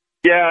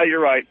 Yeah,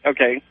 you're right.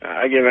 Okay,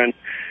 I give in.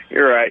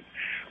 You're right.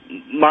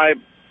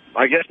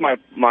 I guess my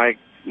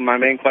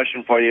main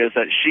question for you is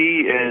that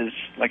she is,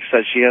 like I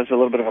said, she has a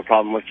little bit of a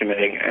problem with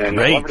committing,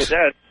 and I love her to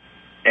death.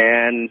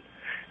 And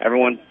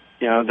everyone,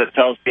 that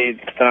tells me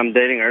that I'm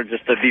dating her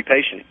just to be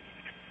patient.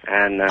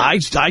 And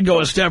I'd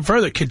go a step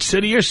further.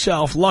 Consider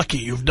yourself lucky.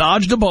 You've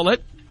dodged a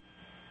bullet,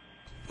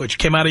 which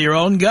came out of your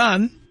own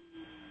gun.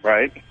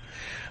 Right.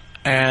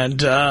 And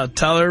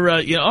tell her, all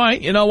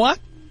right, you know what?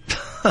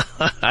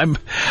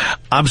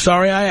 I'm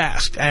sorry I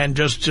asked, and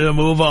just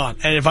move on.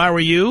 And if I were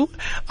you,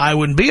 I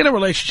wouldn't be in a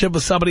relationship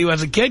with somebody who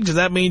has a kid, because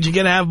that means you're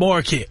going to have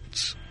more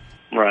kids.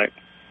 Right.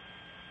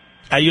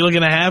 Are you looking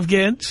to have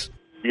kids?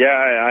 Yeah,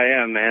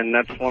 I am, and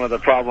that's one of the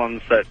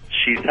problems that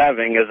she's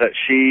having, is that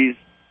she's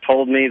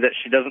told me that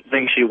she doesn't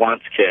think she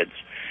wants kids,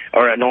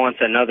 or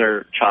wants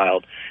another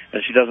child,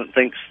 and she says that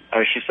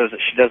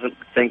she doesn't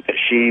think that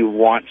she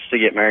wants to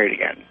get married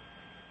again.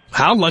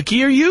 How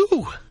lucky are you?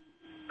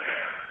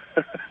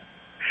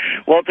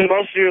 Well, to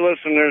most of your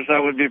listeners,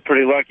 that would be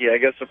pretty lucky. I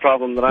guess the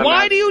problem that I'm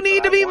Why do you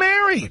need to be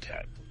married?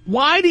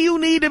 Why do you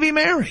need to be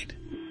married?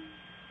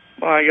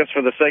 Well, I guess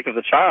for the sake of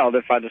the child,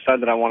 if I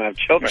decide that I want to have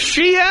children.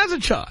 She has a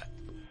child.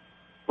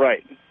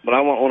 Right, but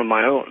I want one of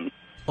my own.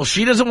 Well,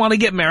 she doesn't want to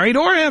get married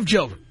or have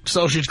children,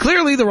 so she's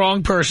clearly the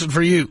wrong person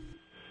for you.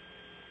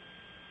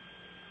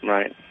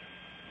 Right.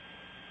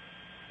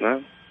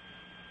 Well,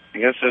 I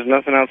guess there's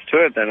nothing else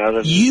to it then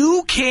other than...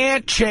 You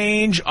can't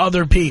change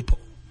other people.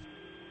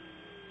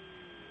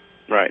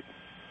 Right.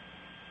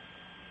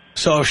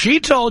 So if she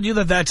told you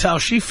that that's how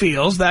she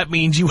feels, that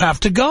means you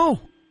have to go.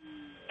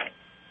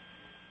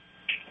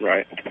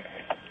 Right.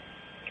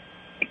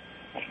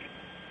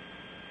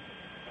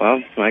 Well,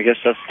 I guess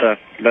that's the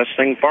best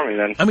thing for me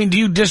then. I mean, do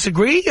you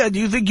disagree? Do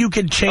you think you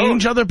can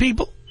change other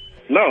people?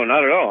 No,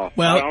 not at all.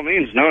 Well, by all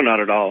means, no, not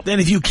at all. Then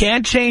if you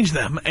can't change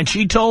them, and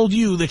she told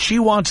you that she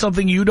wants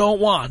something you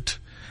don't want,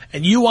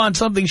 and you want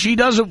something she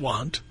doesn't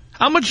want,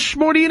 how much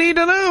more do you need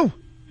to know?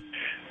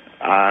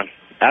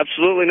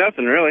 Absolutely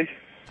nothing, really.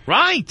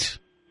 Right.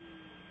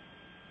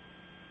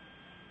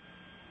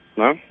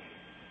 Well,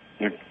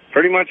 you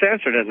pretty much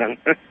answered it then.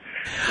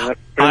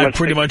 I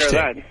pretty much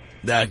did.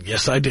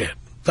 Yes, I did.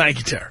 Thank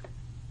you, Terry.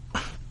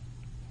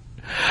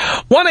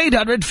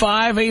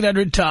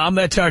 1-800-5800-TOM.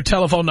 That's our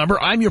telephone number.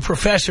 I'm your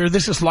professor.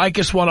 This is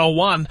Leykis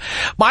 101.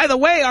 By the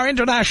way, our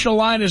international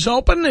line is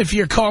open. If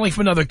you're calling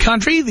from another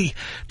country, the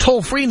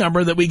toll-free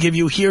number that we give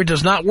you here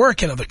does not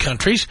work in other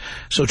countries.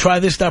 So try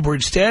this number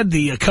instead.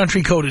 The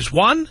country code is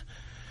 1.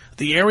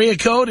 The area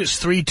code is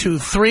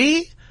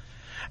 323.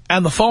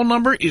 And the phone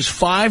number is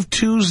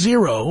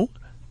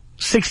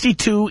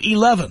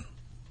 520-6211.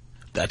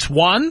 That's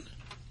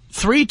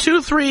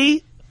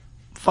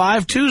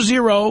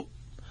 1-323-520-6211.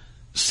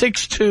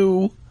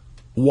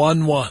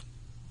 6211.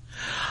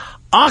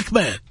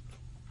 Ahmed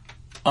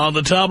on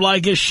the Tom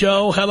Leykis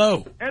show.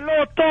 Hello.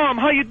 Hello, Tom.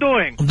 How you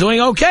doing? I'm doing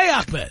okay,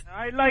 Ahmed.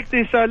 I like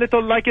this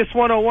little Leykis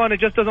 101. It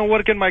just doesn't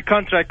work in my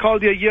country. I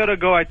called you a year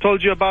ago. I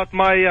told you about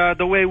my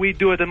the way we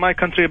do it in my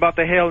country about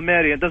the Hail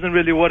Mary. It doesn't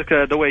really work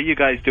the way you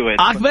guys do it.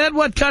 Ahmed,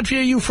 what country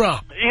are you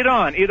from?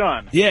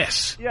 Iran.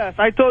 Yes. Yes,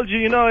 I told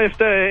you, if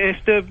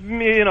the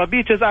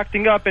beach is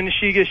acting up and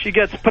she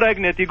gets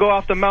pregnant, you go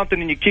off the mountain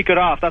and you kick her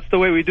off. That's the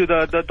way we do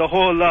the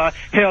whole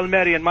Hail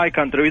Mary in my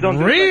country. We don't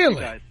do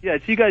really? It like you guys.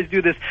 Yes, you guys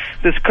do this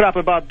crap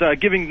about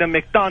giving them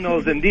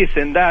McDonald's and this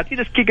and that. You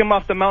just kick them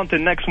off the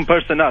mountain, next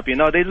person up. They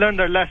learn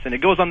their lesson.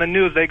 It goes on the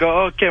news. They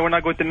go, okay, we're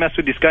not going to mess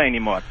with this guy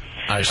anymore.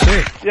 I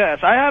see.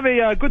 Yes, I have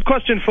a good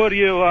question for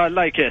you,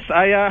 Leykis.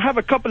 I have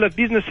a couple of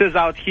businesses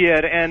out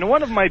here, and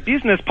one of my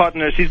business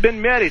partners, he's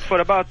been married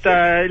for about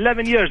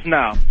 11 years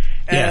now.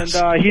 And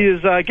yes.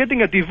 He's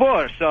getting a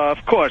divorce, of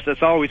course.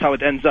 That's always how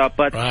it ends up.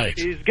 But right.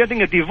 He's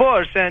getting a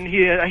divorce, and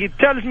he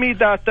tells me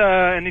that,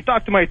 and he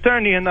talked to my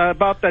attorney and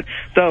about that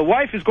the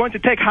wife is going to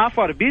take half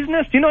our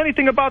business. Do you know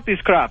anything about this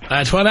crap?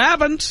 That's what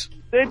happens.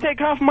 They take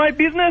half my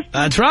business?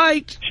 That's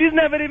right. She's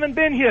never even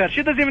been here.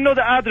 She doesn't even know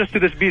the address to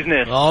this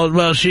business. Oh,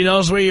 well, she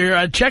knows where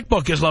your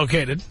checkbook is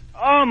located.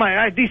 Oh,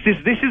 my, this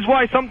is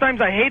why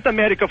sometimes I hate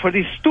America for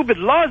these stupid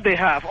laws they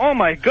have. Oh,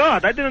 my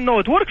God, I didn't know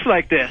it works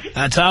like this.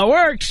 That's how it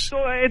works. So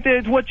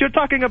what you're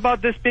talking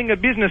about this being a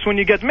business when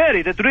you get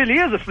married, it really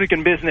is a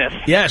freaking business.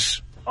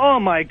 Yes.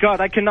 Oh, my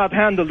God, I cannot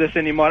handle this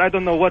anymore. I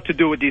don't know what to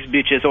do with these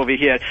bitches over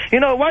here.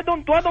 Why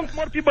don't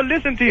more people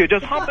listen to you?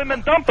 Just hump them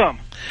and dump them.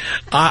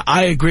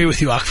 I agree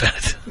with you,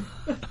 Ahmed.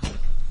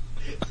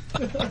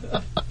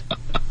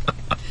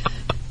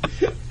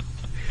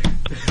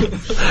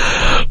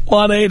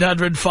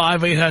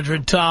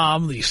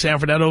 1-800-5800-TOM, the San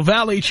Fernando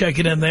Valley. Check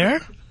it in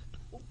there.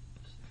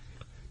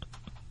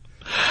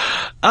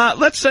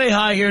 Let's say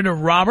hi here to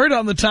Robert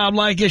on the Tom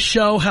Leykis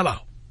show. Hello.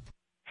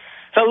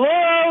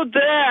 Hello,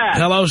 Dad.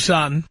 Hello,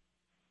 son.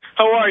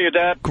 How are you,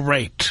 Dad?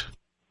 Great.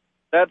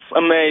 That's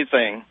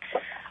amazing.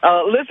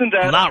 Listen,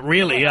 Dad. Not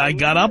really. I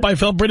got up. I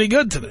felt pretty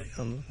good today.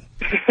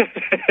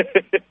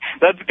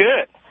 That's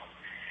good.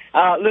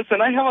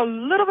 Listen, I have a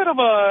little bit of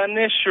an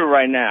issue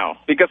right now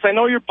because I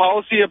know your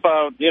policy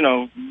about,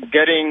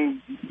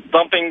 dumping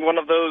one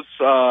of those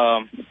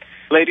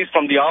ladies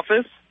from the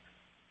office.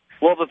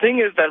 Well, the thing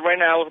is that right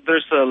now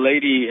there's a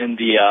lady in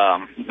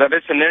that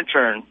is an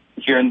intern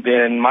here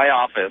in my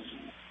office.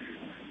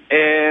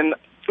 And,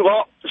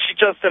 well, she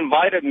just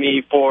invited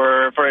me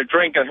for a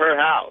drink at her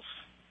house.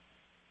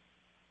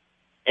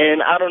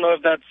 And I don't know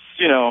if that's,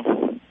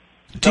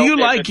 Do you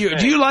like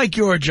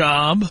your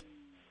job?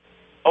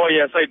 Oh,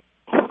 yes,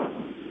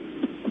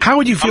 How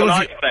would you feel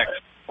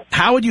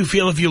How would you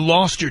feel if you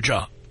lost your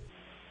job?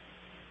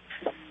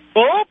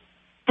 Well,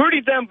 pretty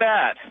damn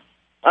bad.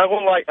 I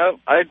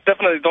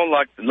definitely don't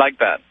like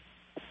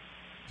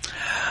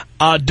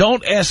that.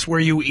 Don't S where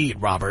you eat,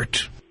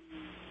 Robert.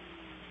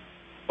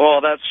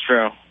 Well, that's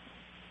true.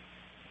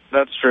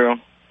 That's true.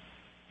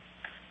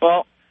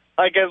 Well,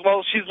 I guess,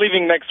 she's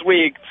leaving next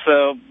week,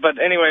 so, but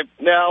anyway,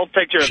 yeah, I'll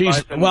take your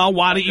advice. Well,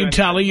 why don't you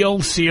tell her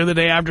you'll see her the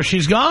day after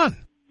she's gone?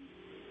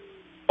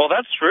 Well,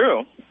 that's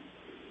true.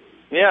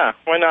 Yeah,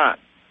 why not?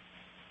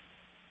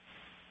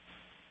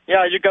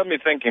 Yeah, you got me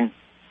thinking.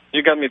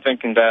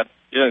 Dad.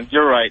 Yeah,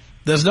 you're right.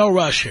 There's no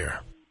rush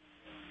here.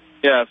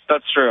 Yes,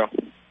 that's true.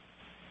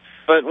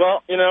 But,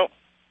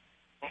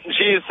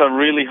 she's a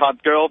really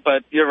hot girl,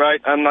 but you're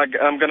right. I'm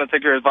going to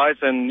take your advice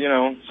and,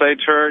 say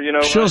to her,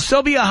 She'll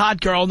still be a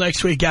hot girl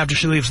next week after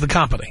she leaves the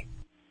company.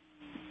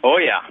 Oh,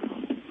 yeah.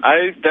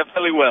 I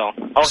definitely will.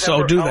 I'll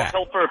help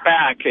her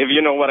back, if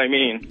you know what I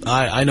mean.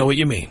 I know what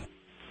you mean.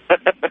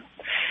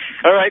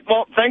 All right.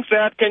 Well, thanks,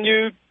 Dad. Can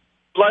you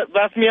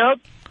blast me out?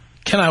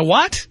 Can I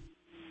what?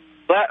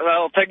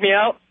 Well, take me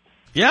out?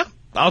 Yeah,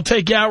 I'll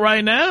take you out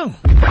right now.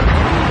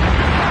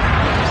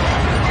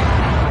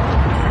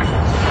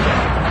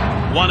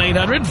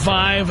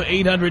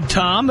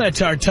 1-800-5800-TOM.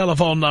 That's our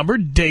telephone number.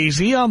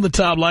 Daisy on the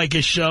Tom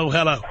Leykis show.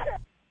 Hello.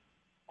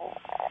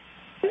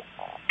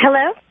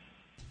 Hello?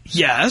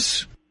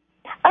 Yes.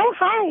 Oh,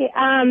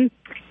 hi.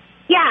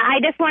 Yeah, I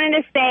just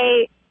wanted to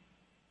say,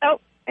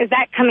 is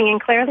that coming in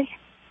clearly?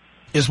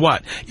 Is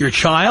what? Your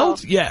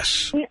child? Oh.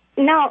 Yes.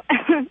 No.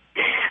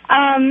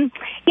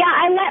 Yeah,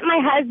 I let my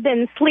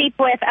husband sleep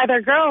with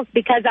other girls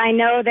because I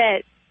know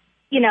that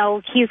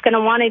he's going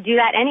to want to do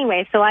that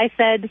anyway. So I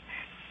said,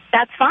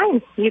 that's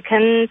fine. You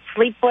can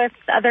sleep with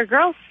other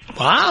girls.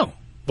 Wow.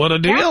 What a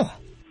deal. Yeah.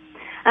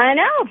 I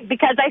know,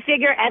 because I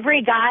figure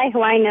every guy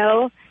who I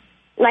know,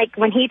 like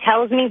when he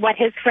tells me what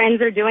his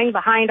friends are doing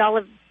behind all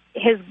of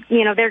his,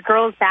 their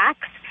girls'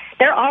 backs,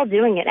 they're all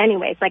doing it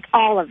anyways, like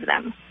all of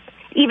them.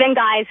 Even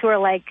guys who are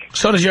like...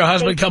 So does your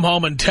husband come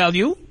home and tell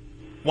you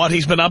what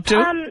he's been up to?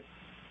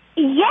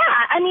 Yeah,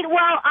 I mean,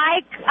 well,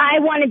 I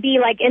want to be,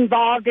 like,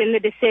 involved in the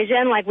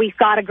decision. Like, we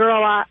got a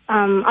girl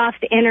off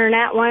the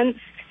internet once,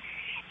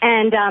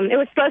 and it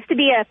was supposed to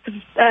be a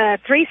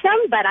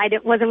threesome, but I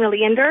wasn't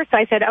really into her, so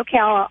I said, okay,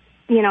 I'll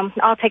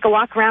take a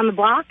walk around the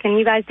block, and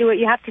you guys do what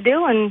you have to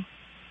do,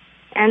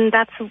 and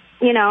that's,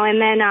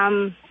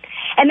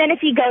 and then if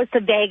he goes to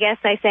Vegas,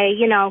 I say,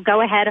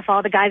 go ahead. If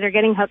all the guys are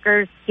getting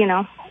hookers,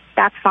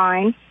 that's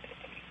fine.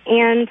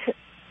 And,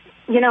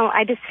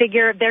 I just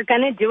figure they're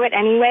going to do it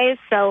anyways,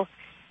 so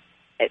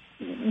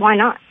why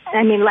not?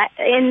 I mean,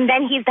 and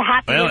then he's the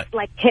happiest.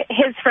 Really? Like,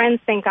 his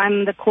friends think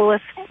I'm the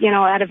coolest,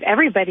 out of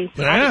everybody.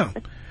 Yeah.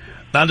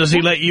 Now, does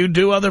he let you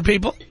do other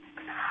people?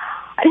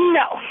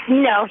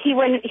 No, he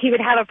wouldn't. He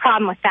would have a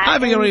problem with that. I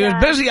figured when he was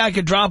busy, I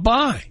could drop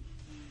by.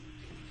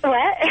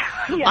 What?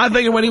 Yeah. I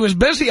figured when he was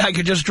busy, I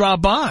could just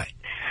drop by.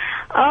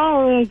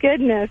 Oh,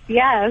 goodness,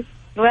 yes.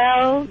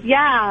 Well, yeah,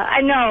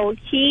 I know.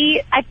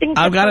 I think...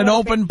 I've got an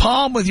open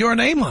palm with your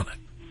name on it.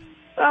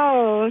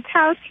 Oh,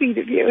 how sweet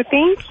of you.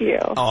 Thank you.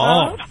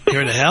 Oh,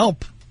 here to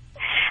help.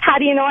 How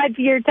do you know I'd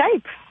be your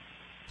type?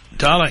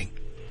 Darling,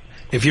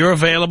 if you're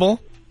available...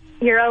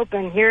 You're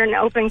open. You're an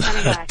open kind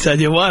of guy. Tell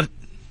you what.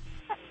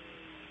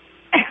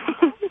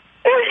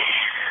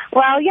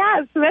 Well,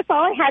 yeah, so that's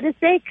all I had to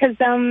say, because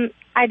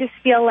I just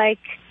feel like,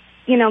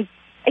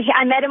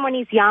 I met him when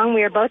he's young.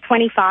 We were both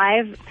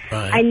 25.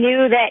 Right. I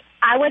knew that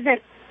I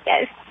wasn't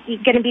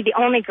going to be the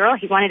only girl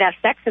he wanted to have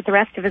sex with the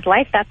rest of his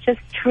life. That's just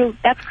true.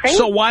 That's crazy.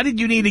 So why did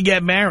you need to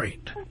get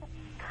married?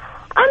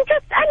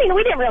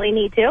 We didn't really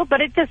need to,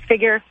 but it just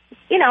figure,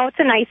 it's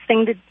a nice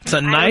thing to do. It's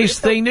a nice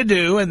thing to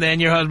do, and then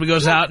your husband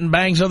goes out and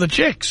bangs other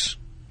chicks.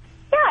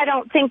 Yeah, I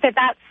don't think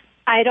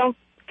I don't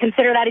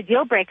consider that a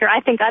deal breaker.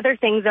 I think other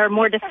things are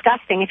more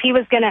disgusting. If he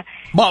was going to...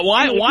 But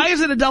why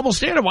is it a double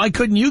standard? Why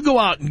couldn't you go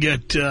out and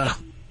get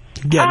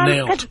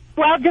nailed?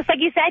 Well, just like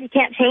you said, you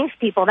can't change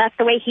people. That's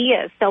the way he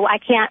is. So I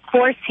can't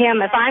force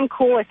him. If I'm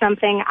cool with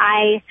something,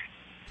 I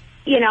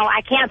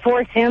can't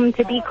force him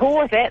to be cool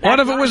with it. What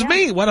if it was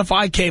me? What if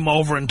I came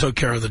over and took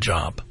care of the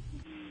job?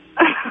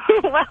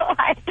 Well,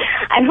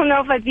 I don't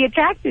know if I'd be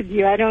attracted to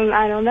you. I don't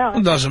know.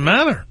 It doesn't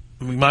matter.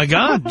 I mean, my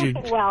God.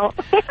 Well.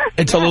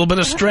 It's a little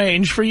bit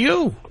strange for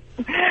you.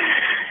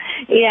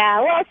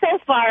 Yeah, well, so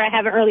far I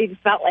haven't really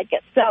felt like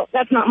it. So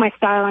that's not my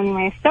style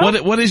anyway.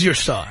 So, what is your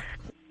style?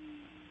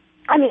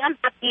 I mean, I'm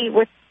happy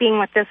with being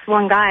with this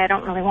one guy. I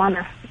don't really want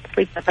to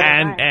sleep with other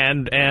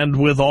guys. And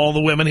with all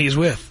the women he's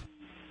with.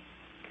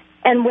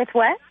 And with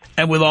what?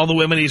 And with all the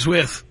women he's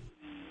with.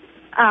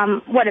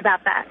 What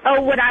about that?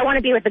 Oh, would I want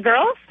to be with the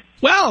girls?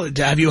 Well,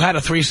 have you had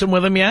a threesome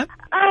with him yet?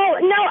 Oh,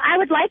 no, I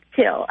would like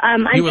to.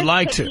 You would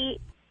like to?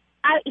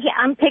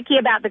 I'm picky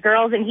about the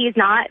girls, and he's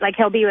not. Like,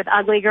 he'll be with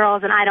ugly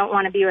girls, and I don't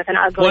want to be with an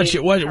ugly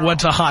girl.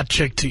 What's a hot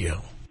chick to you?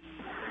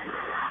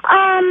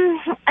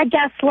 I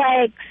guess,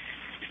 like,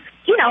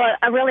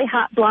 a really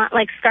hot blonde,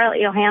 like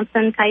Scarlett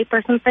Johansson type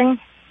or something.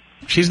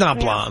 She's not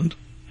blonde.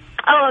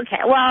 Oh,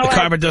 okay. Well, the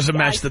carpet doesn't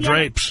match the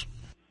drapes.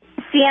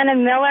 Sienna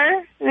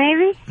Miller,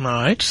 maybe? All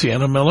right,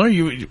 Sienna Miller.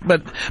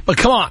 But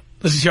come on.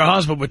 This is your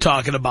husband we're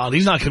talking about.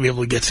 He's not going to be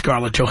able to get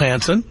Scarlett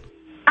Johansson.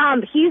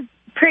 He's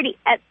pretty...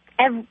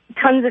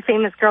 tons of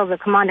famous girls have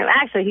come on to him.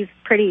 Actually, he's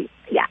pretty...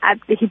 Yeah,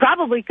 he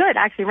probably could.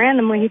 Actually,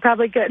 randomly, he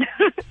probably could.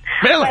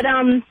 Really? But,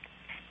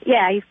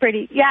 yeah, he's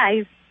pretty... Yeah,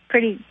 he's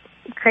pretty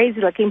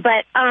crazy looking,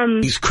 but...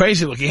 He's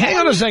crazy looking. Hang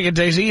on a second,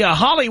 Daisy.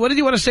 Holly, what did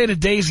you want to say to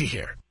Daisy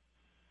here?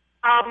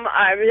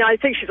 I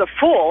think she's a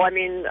fool. I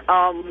mean,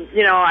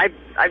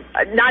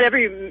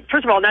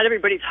 first of all, not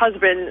everybody's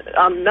husband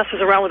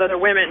messes around with other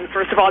women.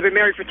 First of all, I've been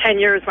married for 10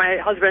 years. My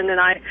husband and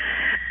I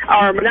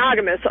are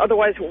monogamous.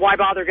 Otherwise, why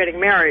bother getting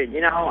married?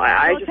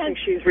 I just think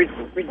she's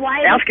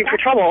asking for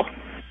trouble.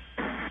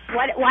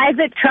 Why is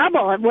it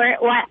trouble?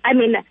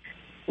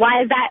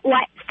 Why is that?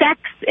 Why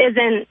sex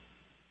isn't?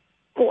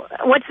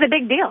 What's the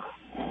big deal?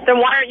 Then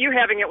why aren't you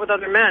having it with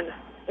other men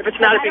if it's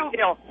not a big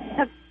deal?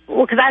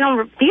 Well, because I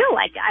don't feel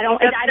like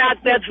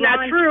it. That's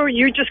not true.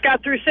 You just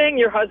got through saying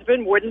your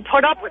husband wouldn't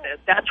put up with it.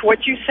 That's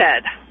what you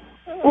said.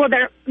 Well,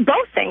 they're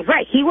both things,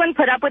 right? He wouldn't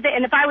put up with it,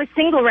 and if I was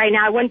single right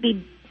now, I wouldn't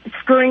be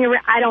screwing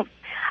around. I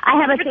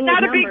have a thing. If it's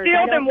not a big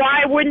deal, then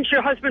why wouldn't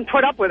your husband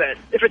put up with it?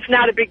 If it's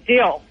not a big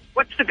deal,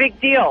 what's the big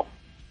deal?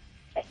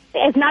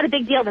 It's not a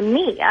big deal to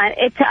me.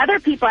 To other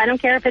people, I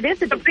don't care if it is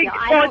a big deal.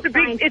 Well,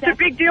 it's a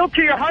big deal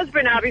to your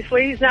husband,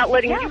 obviously. He's not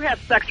letting you have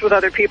sex with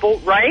other people,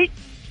 right?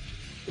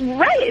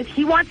 Right.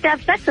 He wants to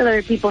have sex with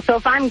other people. So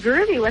if I'm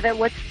groovy with it,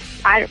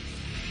 I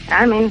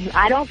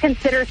don't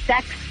consider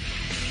sex.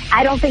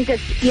 I don't think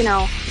it's,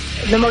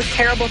 the most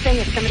terrible thing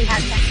if somebody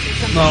has sex with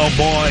somebody. Oh,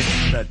 boy.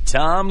 The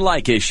Tom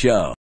Leykis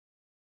Show.